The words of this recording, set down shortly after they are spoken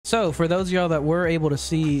So for those of y'all that were able to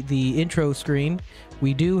see the intro screen,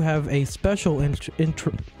 we do have a special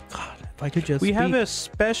intro. God, if I could just. We have a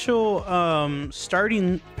special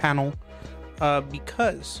starting panel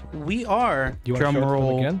because we are. Drum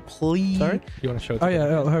roll again, please. Sorry, you want to show it? Oh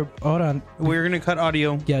yeah, hold on. We're gonna cut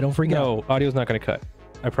audio. Yeah, don't freak out. No, audio's not gonna cut.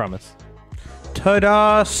 I promise.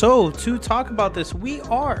 Ta-da! So to talk about this, we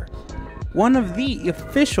are one of the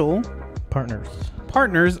official partners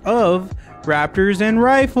of Raptors and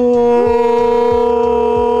Rifles.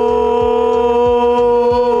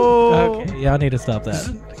 Okay, yeah, I need to stop that.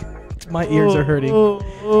 My ears are hurting. So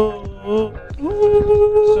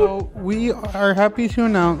we are happy to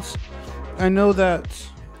announce. I know that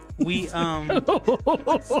we what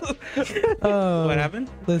happened?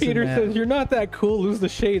 Listen, Peter man. says you're not that cool. Lose the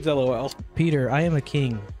shades, lol. Peter, I am a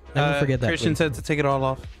king. Never forget that. Christian said to take it all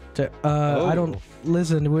off. I don't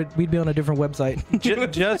listen. We'd be on a different website.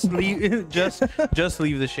 just leave. Just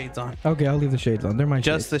leave the shades on. Okay, I'll leave the shades on. They're my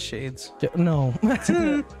just shades. the shades. No.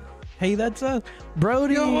 Hey, that's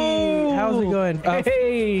Brody. Yo! How's it going?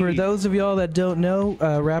 Hey. For those of y'all that don't know,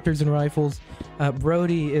 Raptors and Rifles,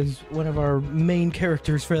 Brody is one of our main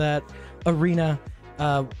characters for that arena.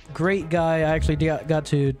 Great guy. I actually got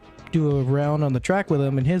to do a round on the track with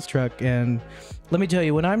him in his truck, and let me tell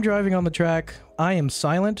you, when I'm driving on the track, I am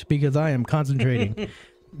silent because I am concentrating.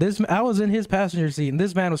 I was in his passenger seat, and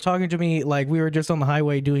this man was talking to me like we were just on the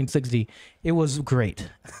highway doing 60. It was great.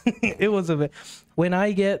 It was when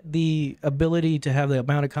I get the ability to have the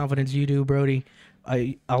amount of confidence you do, Brody,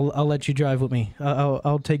 I'll let you drive with me.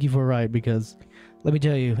 I'll take you for a ride, because let me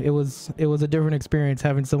tell you, it was a different experience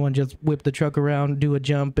having someone just whip the truck around, do a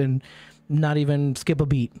jump, and not even skip a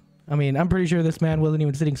beat. I mean, I'm pretty sure this man wasn't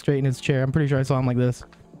even sitting straight in his chair. I'm pretty sure I saw him like this.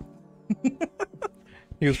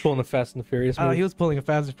 He was pulling the Fast and the Furious movie. He was pulling a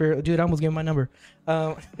Fast and Furious. Dude, I almost gave him my number.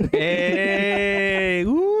 Hey,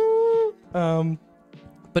 woo.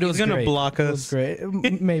 But it was gonna great. block us. It was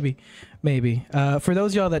great. Maybe. For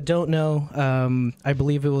those of y'all that don't know, I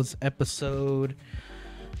believe it was episode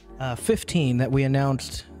 15 that we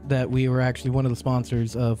announced that we were actually one of the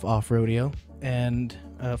sponsors of Off Rodeo. And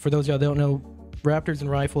for those of y'all that don't know, Raptors and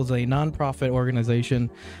Rifles is a non-profit organization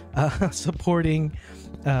supporting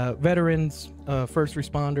veterans, first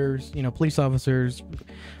responders, police officers,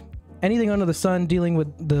 anything under the sun dealing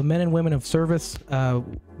with the men and women of service.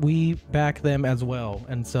 We back them as well,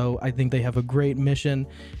 and so I think they have a great mission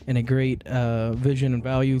and a great vision and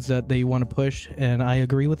values that they want to push, and I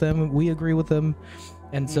agree with them. We agree with them,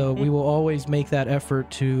 and so we will always make that effort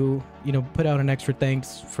to put out an extra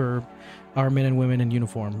thanks for our men and women in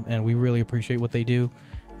uniform, and we really appreciate what they do.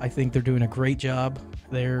 I think they're doing a great job.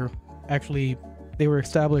 They were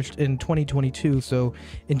established in 2022, so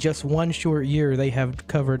in just one short year they have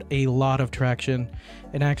covered a lot of traction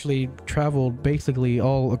and actually traveled basically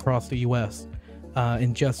all across the US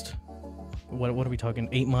in just what are we talking,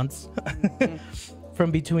 8 months? from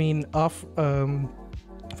between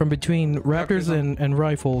Raptors and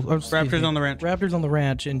Rifles, Raptors on the Ranch. Raptors on the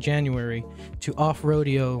Ranch in January to Off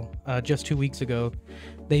Rodeo just 2 weeks ago.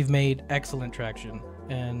 They've made excellent traction,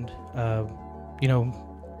 and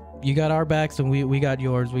you got our backs and we got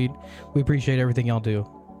yours. We appreciate everything y'all do.